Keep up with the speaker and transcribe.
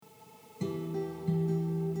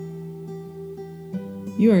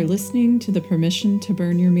You are listening to the Permission to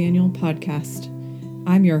Burn Your Manual podcast.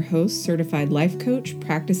 I'm your host, certified life coach,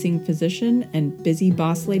 practicing physician, and busy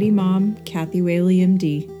boss lady mom, Kathy Whaley,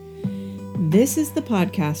 MD. This is the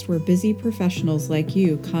podcast where busy professionals like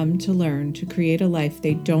you come to learn to create a life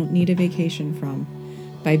they don't need a vacation from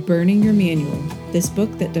by burning your manual, this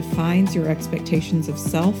book that defines your expectations of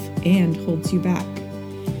self and holds you back.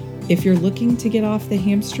 If you're looking to get off the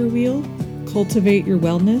hamster wheel, cultivate your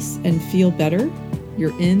wellness, and feel better,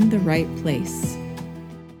 you're in the right place.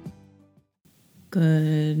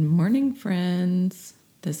 Good morning, friends.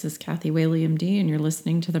 This is Kathy Whaley, MD, and you're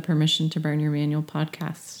listening to the Permission to Burn Your Manual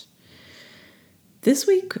podcast. This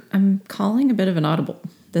week, I'm calling a bit of an audible.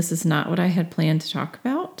 This is not what I had planned to talk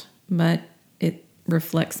about, but it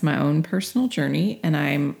reflects my own personal journey, and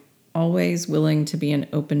I'm always willing to be an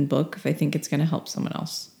open book if I think it's going to help someone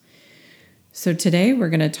else. So today, we're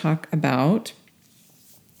going to talk about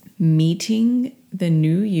meeting the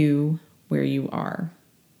new you where you are.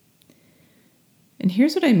 And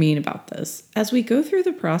here's what I mean about this. As we go through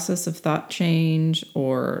the process of thought change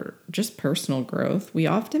or just personal growth, we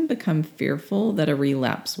often become fearful that a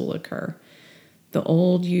relapse will occur. The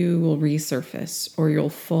old you will resurface, or you'll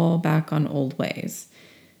fall back on old ways.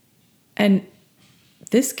 And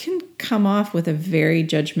this can come off with a very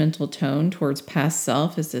judgmental tone towards past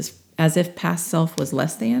self, as if past self was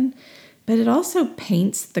less than. But it also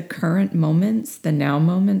paints the current moments, the now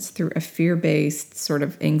moments, through a fear-based, sort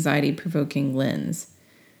of anxiety-provoking lens.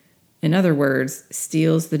 In other words,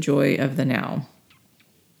 steals the joy of the now.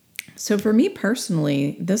 So for me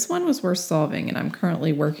personally, this one was worth solving, and I'm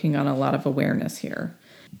currently working on a lot of awareness here.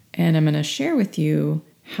 And I'm going to share with you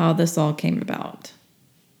how this all came about.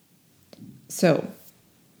 So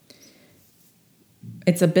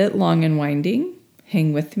it's a bit long and winding.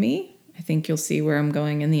 Hang with me. I think you'll see where I'm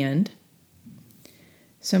going in the end.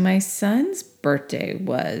 So my son's birthday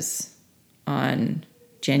was on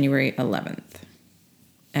January 11th,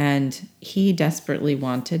 and he desperately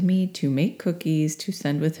wanted me to make cookies to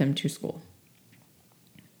send with him to school.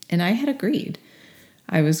 And I had agreed.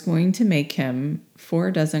 I was going to make him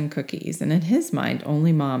 4 dozen cookies, and in his mind,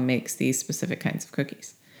 only mom makes these specific kinds of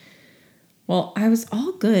cookies. Well, I was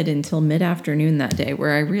all good until mid-afternoon that day,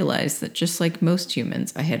 where I realized that just like most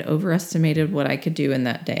humans, I had overestimated what I could do in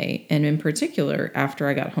that day, and in particular, after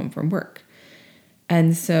I got home from work.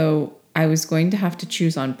 And so I was going to have to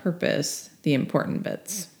choose on purpose the important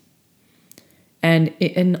bits. And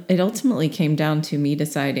it ultimately came down to me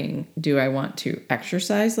deciding, do I want to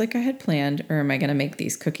exercise like I had planned, or am I going to make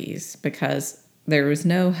these cookies? Because there was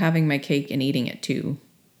no having my cake and eating it too.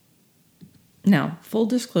 Now, full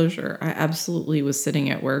disclosure, I absolutely was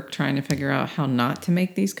sitting at work trying to figure out how not to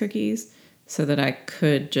make these cookies so that I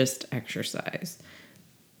could just exercise,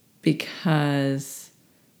 because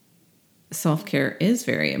self-care is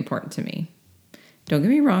very important to me. Don't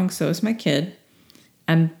get me wrong, so is my kid.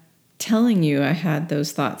 I'm telling you I had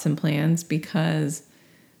those thoughts and plans because,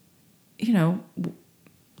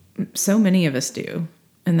 so many of us do.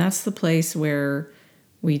 And that's the place where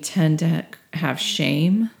we tend to have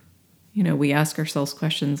shame. We ask ourselves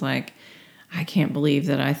questions like, I can't believe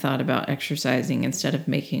that I thought about exercising instead of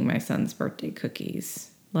making my son's birthday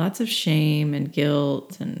cookies. Lots of shame and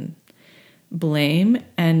guilt and blame.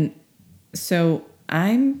 And so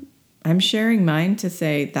I'm sharing mine to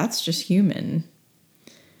say that's just human.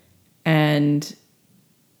 And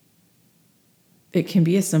it can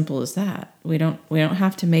be as simple as that. We don't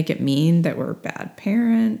have to make it mean that we're a bad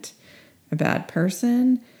parent, a bad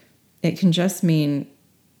person. It can just mean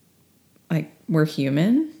we're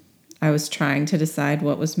human. I was trying to decide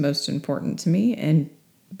what was most important to me and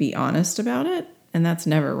be honest about it. And that's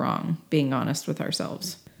never wrong, being honest with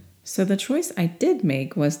ourselves. So the choice I did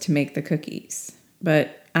make was to make the cookies.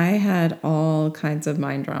 But I had all kinds of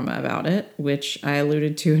mind drama about it, which I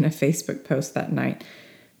alluded to in a Facebook post that night.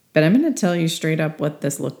 But I'm going to tell you straight up what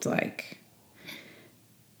this looked like.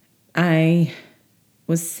 I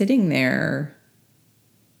was sitting there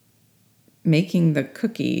making the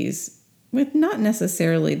cookies with not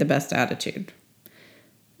necessarily the best attitude.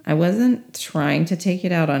 I wasn't trying to take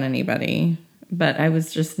it out on anybody, but I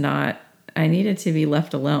was just not. I needed to be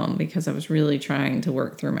left alone because I was really trying to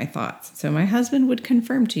work through my thoughts. So my husband would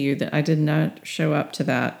confirm to you that I did not show up to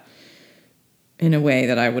that in a way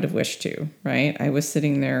that I would have wished to, right? I was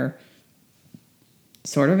sitting there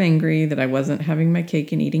sort of angry that I wasn't having my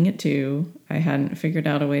cake and eating it too. I hadn't figured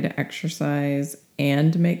out a way to exercise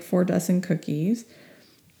and make 4 dozen cookies.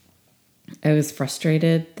 I was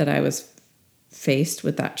frustrated that I was faced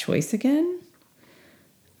with that choice again.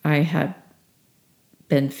 I had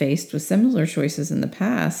been faced with similar choices in the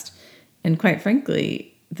past, and quite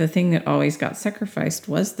frankly, the thing that always got sacrificed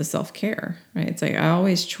was the self-care, right? It's like I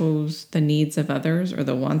always chose the needs of others or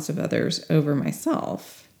the wants of others over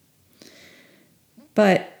myself.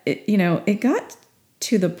 But, it got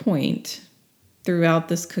to the point throughout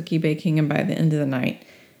this cookie baking, and by the end of the night,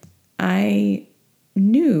 I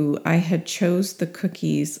knew I had chose the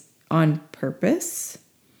cookies on purpose.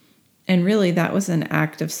 And really, that was an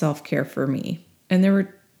act of self-care for me. And there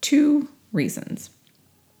were two reasons.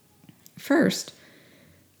 First,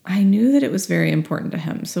 I knew that it was very important to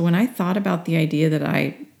him. So when I thought about the idea that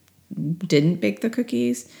I didn't bake the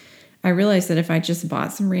cookies, I realized that if I just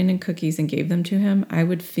bought some random cookies and gave them to him, I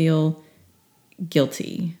would feel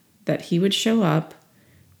guilty that he would show up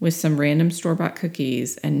with some random store-bought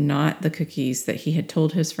cookies and not the cookies that he had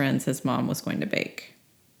told his friends his mom was going to bake,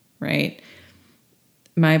 right?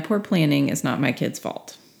 My poor planning is not my kid's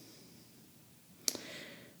fault.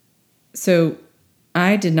 So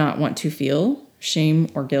I did not want to feel shame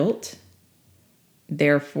or guilt.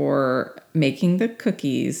 Therefore, making the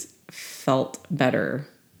cookies felt better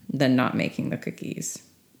than not making the cookies.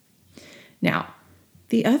 Now,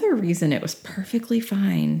 the other reason it was perfectly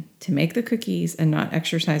fine to make the cookies and not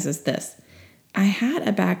exercise is this. I had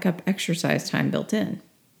a backup exercise time built in.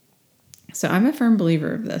 So I'm a firm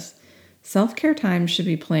believer of this. Self-care time should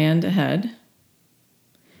be planned ahead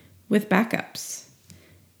with backups.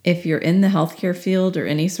 If you're in the healthcare field or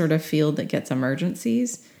any sort of field that gets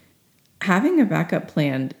emergencies, having a backup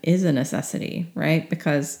plan is a necessity, right?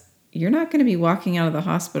 Because you're not going to be walking out of the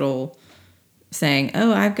hospital saying,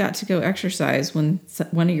 oh, I've got to go exercise when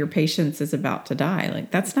one of your patients is about to die. Like,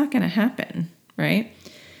 that's not going to happen, right?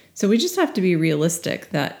 So we just have to be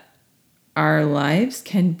realistic that our lives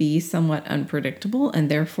can be somewhat unpredictable, and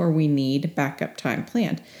therefore we need backup time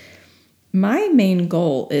planned. My main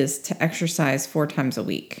goal is to exercise 4 times a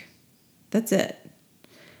week. That's it.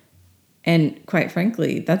 And quite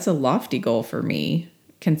frankly, that's a lofty goal for me,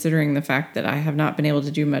 considering the fact that I have not been able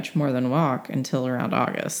to do much more than walk until around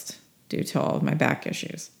August due to all of my back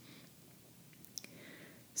issues.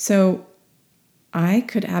 So I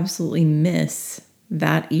could absolutely miss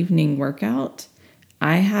that evening workout.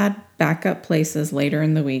 I had backup places later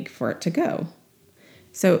in the week for it to go.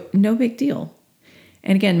 So no big deal.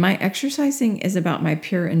 And again, my exercising is about my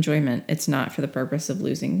pure enjoyment. It's not for the purpose of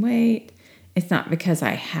losing weight. It's not because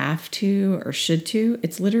I have to or should to.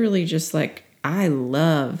 It's literally just like, I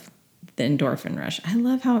love the endorphin rush. I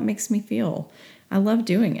love how it makes me feel. I love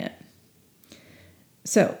doing it.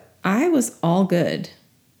 So I was all good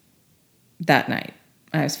that night.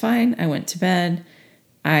 I was fine. I went to bed.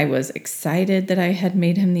 I was excited that I had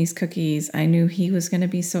made him these cookies. I knew he was going to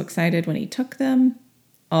be so excited when he took them.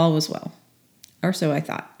 All was well. Or so I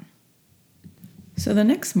thought. So the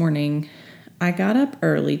next morning, I got up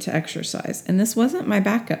early to exercise. And this wasn't my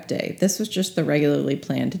backup day. This was just the regularly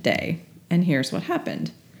planned day. And here's what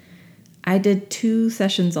happened. I did 2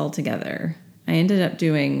 sessions altogether. I ended up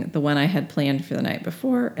doing the one I had planned for the night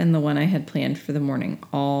before and the one I had planned for the morning,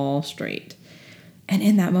 all straight. And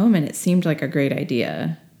in that moment, it seemed like a great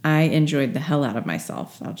idea. I enjoyed the hell out of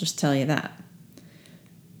myself. I'll just tell you that.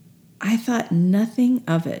 I thought nothing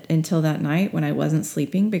of it until that night when I wasn't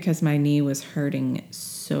sleeping because my knee was hurting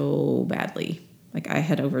so badly. Like I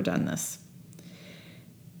had overdone this.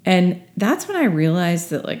 And that's when I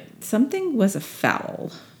realized that something was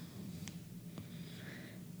afoul.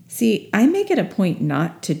 See, I make it a point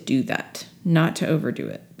not to do that, not to overdo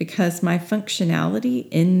it, because my functionality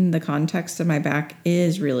in the context of my back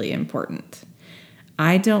is really important.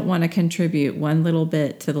 I don't want to contribute one little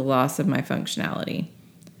bit to the loss of my functionality.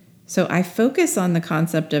 So I focus on the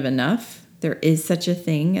concept of enough. There is such a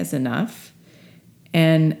thing as enough.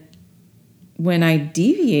 And when I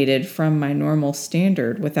deviated from my normal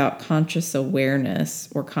standard without conscious awareness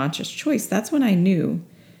or conscious choice, that's when I knew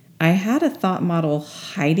I had a thought model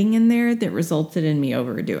hiding in there that resulted in me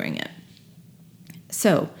overdoing it.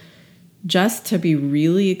 So just to be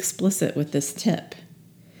really explicit with this tip,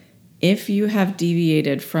 if you have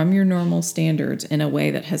deviated from your normal standards in a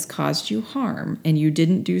way that has caused you harm and you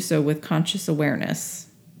didn't do so with conscious awareness,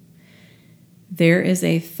 there is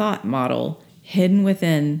a thought model hidden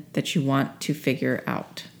within that you want to figure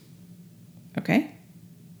out. Okay?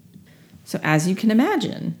 So as you can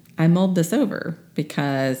imagine, I mulled this over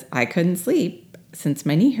because I couldn't sleep since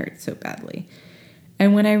my knee hurt so badly.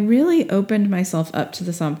 And when I really opened myself up to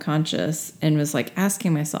the subconscious and was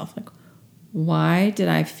asking myself, why did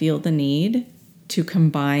I feel the need to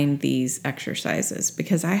combine these exercises?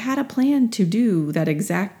 Because I had a plan to do that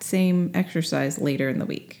exact same exercise later in the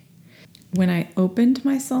week. When I opened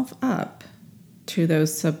myself up to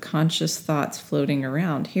those subconscious thoughts floating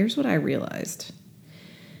around, here's what I realized.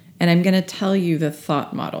 And I'm going to tell you the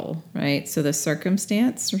thought model, right? So the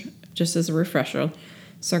circumstance, just as a refresher,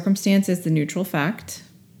 circumstance is the neutral fact.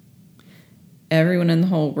 Everyone in the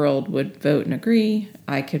whole world would vote and agree.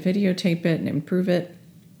 I could videotape it and improve it.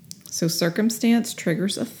 So circumstance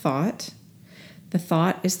triggers a thought. The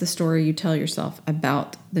thought is the story you tell yourself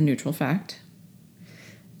about the neutral fact.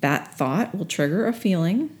 That thought will trigger a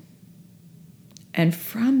feeling. And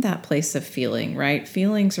from that place of feeling, right?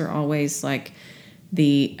 Feelings are always like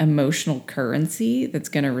the emotional currency that's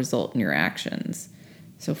going to result in your actions.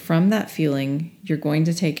 So from that feeling, you're going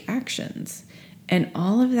to take actions. And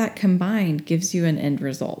all of that combined gives you an end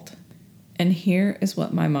result. And here is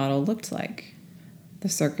what my model looked like. The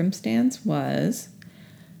circumstance was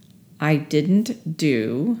I didn't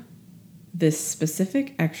do this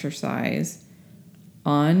specific exercise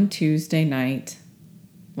on Tuesday night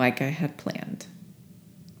like I had planned.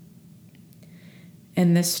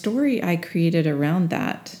 And the story I created around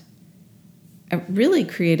that, I really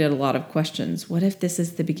created a lot of questions. What if this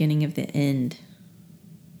is the beginning of the end?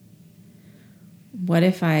 What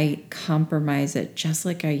if I compromise it just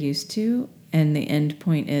like I used to, and the end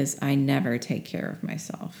point is I never take care of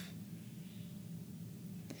myself?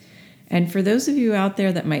 And for those of you out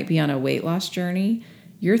there that might be on a weight loss journey,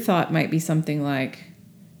 your thought might be something like,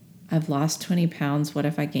 I've lost 20 pounds. What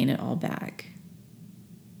if I gain it all back?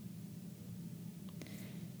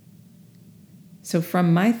 So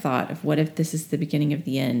from my thought of what if this is the beginning of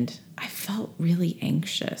the end, I felt really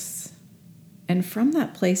anxious. And from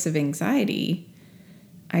that place of anxiety,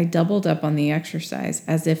 I doubled up on the exercise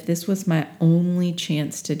as if this was my only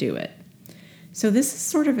chance to do it. So this is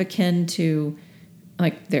sort of akin to,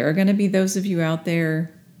 like, there are going to be those of you out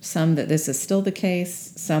there, some that this is still the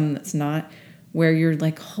case, some that's not, where you're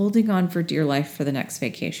like holding on for dear life for the next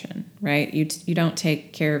vacation, right? You don't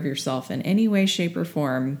take care of yourself in any way, shape, or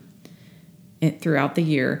form throughout the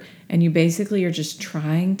year, and you basically are just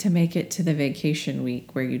trying to make it to the vacation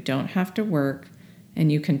week where you don't have to work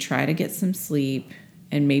and you can try to get some sleep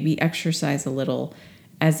and maybe exercise a little,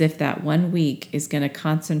 as if that 1 week is going to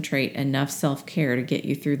concentrate enough self-care to get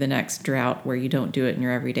you through the next drought where you don't do it in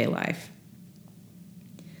your everyday life.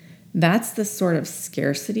 That's the sort of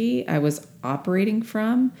scarcity I was operating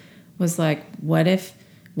from, was like, what if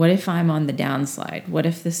I'm on the downslide? What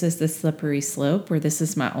if this is the slippery slope where this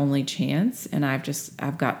is my only chance and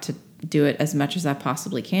I've got to do it as much as I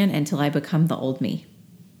possibly can until I become the old me?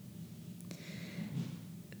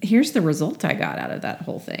 Here's the result I got out of that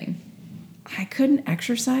whole thing. I couldn't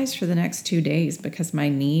exercise for the next 2 days because my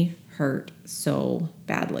knee hurt so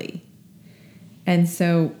badly. And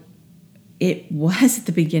so it was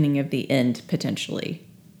the beginning of the end, potentially,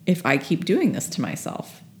 if I keep doing this to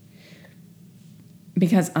myself.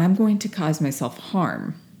 Because I'm going to cause myself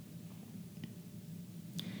harm.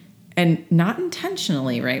 And not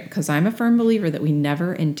intentionally, right? Because I'm a firm believer that we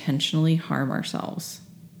never intentionally harm ourselves.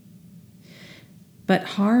 But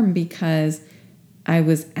harm because I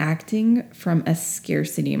was acting from a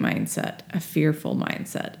scarcity mindset, a fearful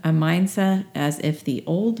mindset, a mindset as if the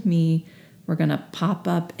old me were going to pop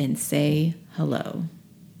up and say hello.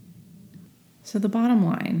 So the bottom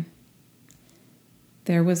line,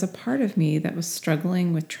 there was a part of me that was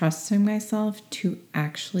struggling with trusting myself to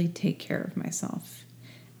actually take care of myself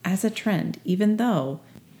as a trend, even though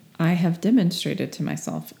I have demonstrated to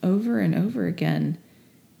myself over and over again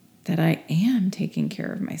that I am taking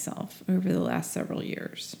care of myself over the last several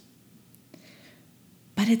years.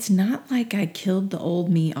 But it's not like I killed the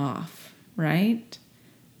old me off, right?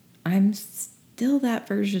 I'm still that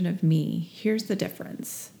version of me. Here's the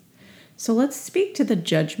difference. So let's speak to the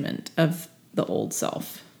judgment of the old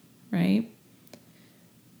self, right?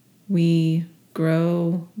 We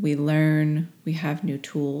grow, we learn, we have new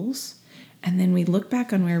tools, and then we look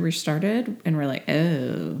back on where we started and we're like,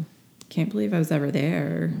 oh, can't believe I was ever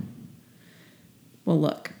there. Well,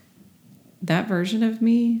 look, that version of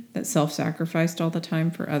me that self-sacrificed all the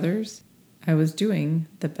time for others, I was doing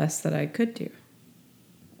the best that I could do.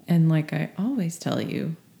 And like I always tell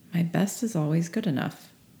you, my best is always good enough.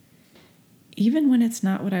 Even when it's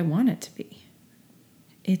not what I want it to be.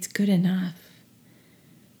 It's good enough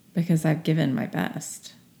because I've given my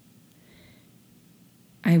best.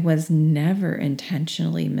 I was never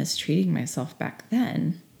intentionally mistreating myself back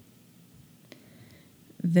then.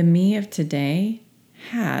 The me of today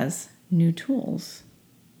has new tools,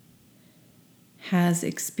 has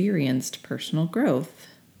experienced personal growth.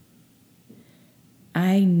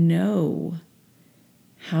 I know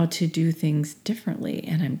how to do things differently,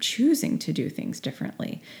 and I'm choosing to do things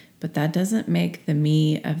differently. But that doesn't make the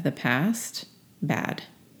me of the past bad.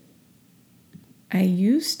 I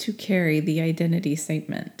used to carry the identity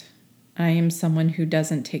statement, I am someone who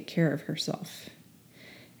doesn't take care of herself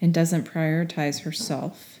and doesn't prioritize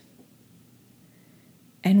herself.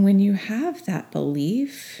 And when you have that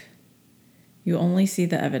belief, you only see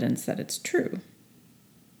the evidence that it's true,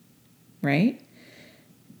 right?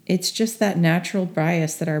 It's just that natural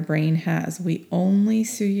bias that our brain has. We only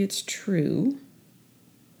see it's true.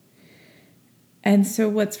 And so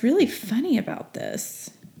what's really funny about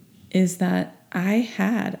this is that I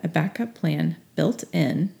had a backup plan built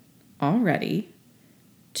in already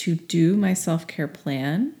to do my self-care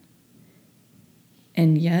plan,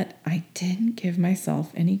 and yet I didn't give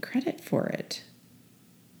myself any credit for it.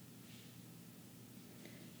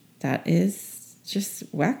 That is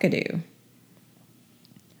just wackadoo.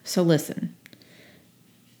 So listen,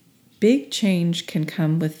 big change can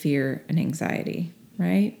come with fear and anxiety,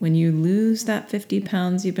 right? When you lose that 50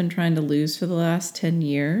 pounds you've been trying to lose for the last 10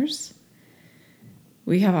 years,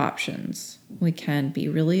 we have options. We can be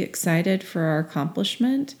really excited for our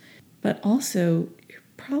accomplishment, but also you're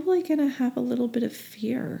probably going to have a little bit of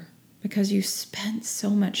fear because you spent so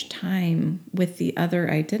much time with the other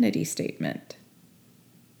identity statement.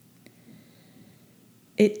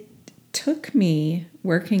 It took me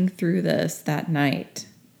working through this that night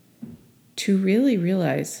to really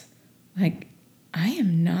realize, like, I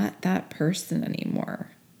am not that person anymore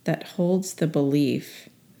that holds the belief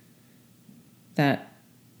that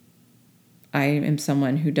I am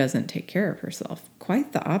someone who doesn't take care of herself.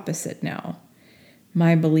 Quite the opposite now.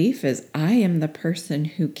 My belief is I am the person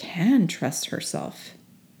who can trust herself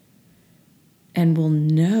and will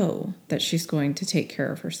know that she's going to take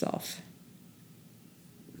care of herself.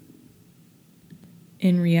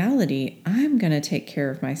 In reality, I'm going to take care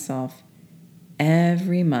of myself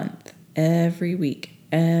every month, every week,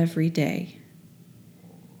 every day.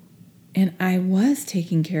 And I was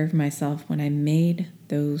taking care of myself when I made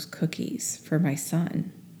those cookies for my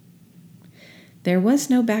son. There was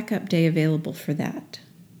no backup day available for that.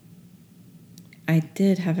 I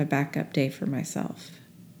did have a backup day for myself.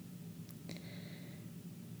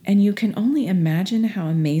 And you can only imagine how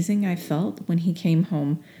amazing I felt when he came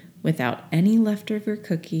home without any leftover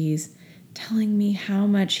cookies, telling me how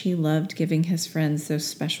much he loved giving his friends those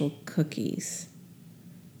special cookies.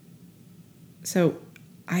 So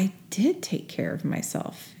I did take care of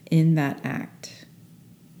myself in that act.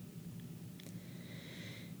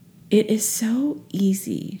 It is so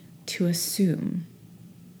easy to assume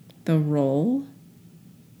the role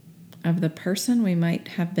of the person we might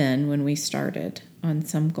have been when we started on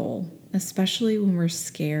some goal, especially when we're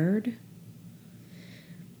scared.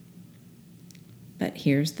 But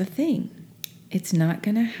here's the thing. It's not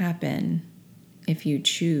going to happen if you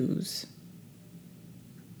choose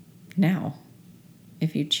now.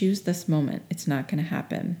 If you choose this moment, it's not going to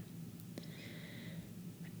happen.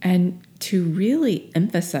 And to really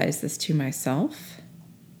emphasize this to myself,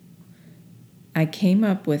 I came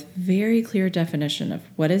up with very clear definition of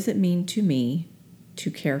what does it mean to me to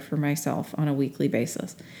care for myself on a weekly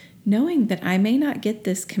basis, knowing that I may not get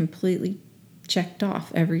this completely checked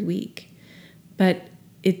off every week. But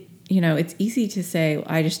it's easy to say, well,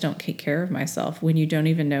 I just don't take care of myself when you don't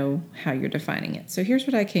even know how you're defining it. So here's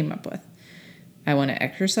what I came up with. I want to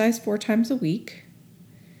exercise 4 times a week.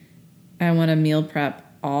 I want to meal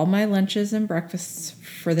prep all my lunches and breakfasts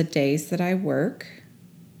for the days that I work.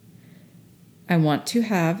 I want to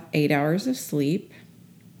have 8 hours of sleep.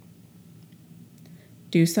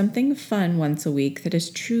 Do something fun once a week that is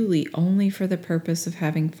truly only for the purpose of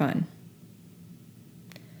having fun.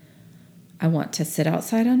 I want to sit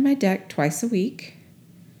outside on my deck twice a week.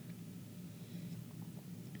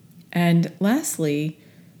 And lastly,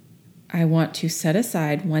 I want to set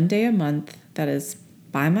aside 1 day a month that is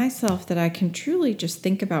by myself that I can truly just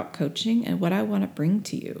think about coaching and what I want to bring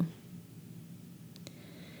to you.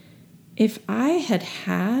 If I had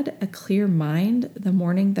had a clear mind the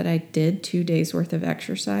morning that I did 2 days worth of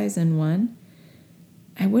exercise in one,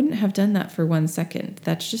 I wouldn't have done that for 1 second.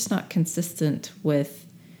 That's just not consistent with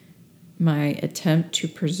my attempt to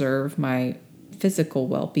preserve my physical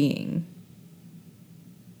well-being.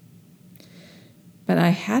 But I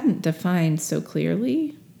hadn't defined so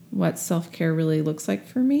clearly what self-care really looks like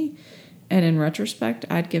for me. And in retrospect,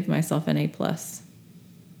 I'd give myself an A+.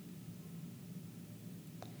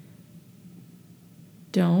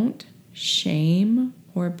 Don't shame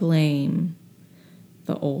or blame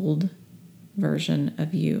the old version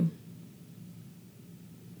of you.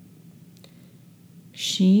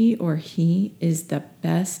 She or he is the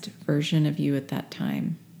best version of you at that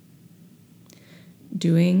time,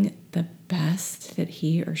 doing the best that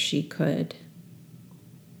he or she could.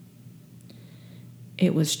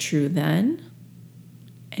 It was true then,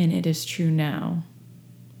 and it is true now.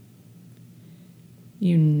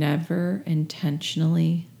 You never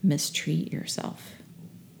intentionally mistreat yourself.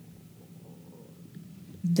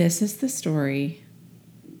 This is the story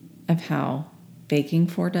of how baking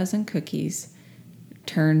 4 dozen cookies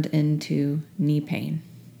turned into knee pain.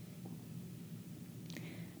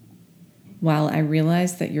 While I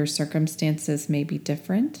realize that your circumstances may be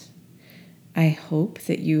different, I hope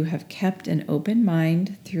that you have kept an open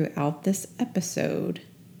mind throughout this episode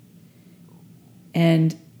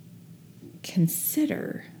and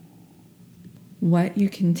consider what you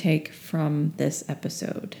can take from this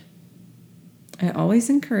episode. I always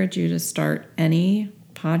encourage you to start any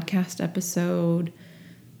podcast episode,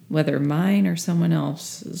 whether mine or someone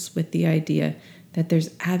else's, with the idea that there's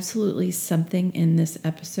absolutely something in this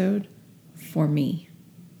episode for me.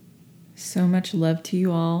 So much love to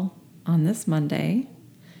you all on this Monday.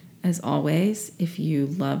 As always, if you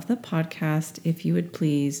love the podcast, if you would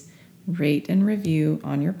please rate and review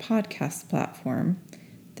on your podcast platform.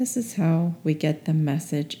 This is how we get the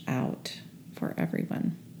message out for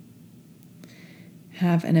everyone.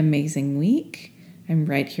 Have an amazing week. I'm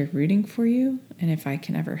right here rooting for you, and if I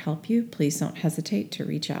can ever help you, please don't hesitate to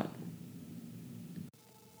reach out.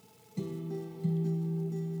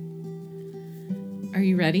 Are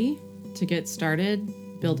you ready to get started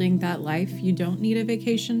building that life you don't need a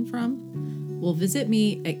vacation from? Well, visit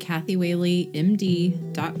me at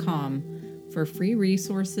kathywhaleymd.com for free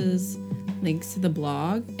resources, links to the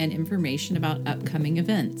blog, and information about upcoming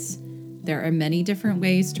events. There are many different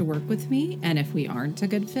ways to work with me, and if we aren't a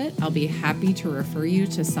good fit, I'll be happy to refer you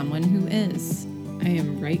to someone who is. I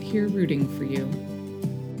am right here rooting for you.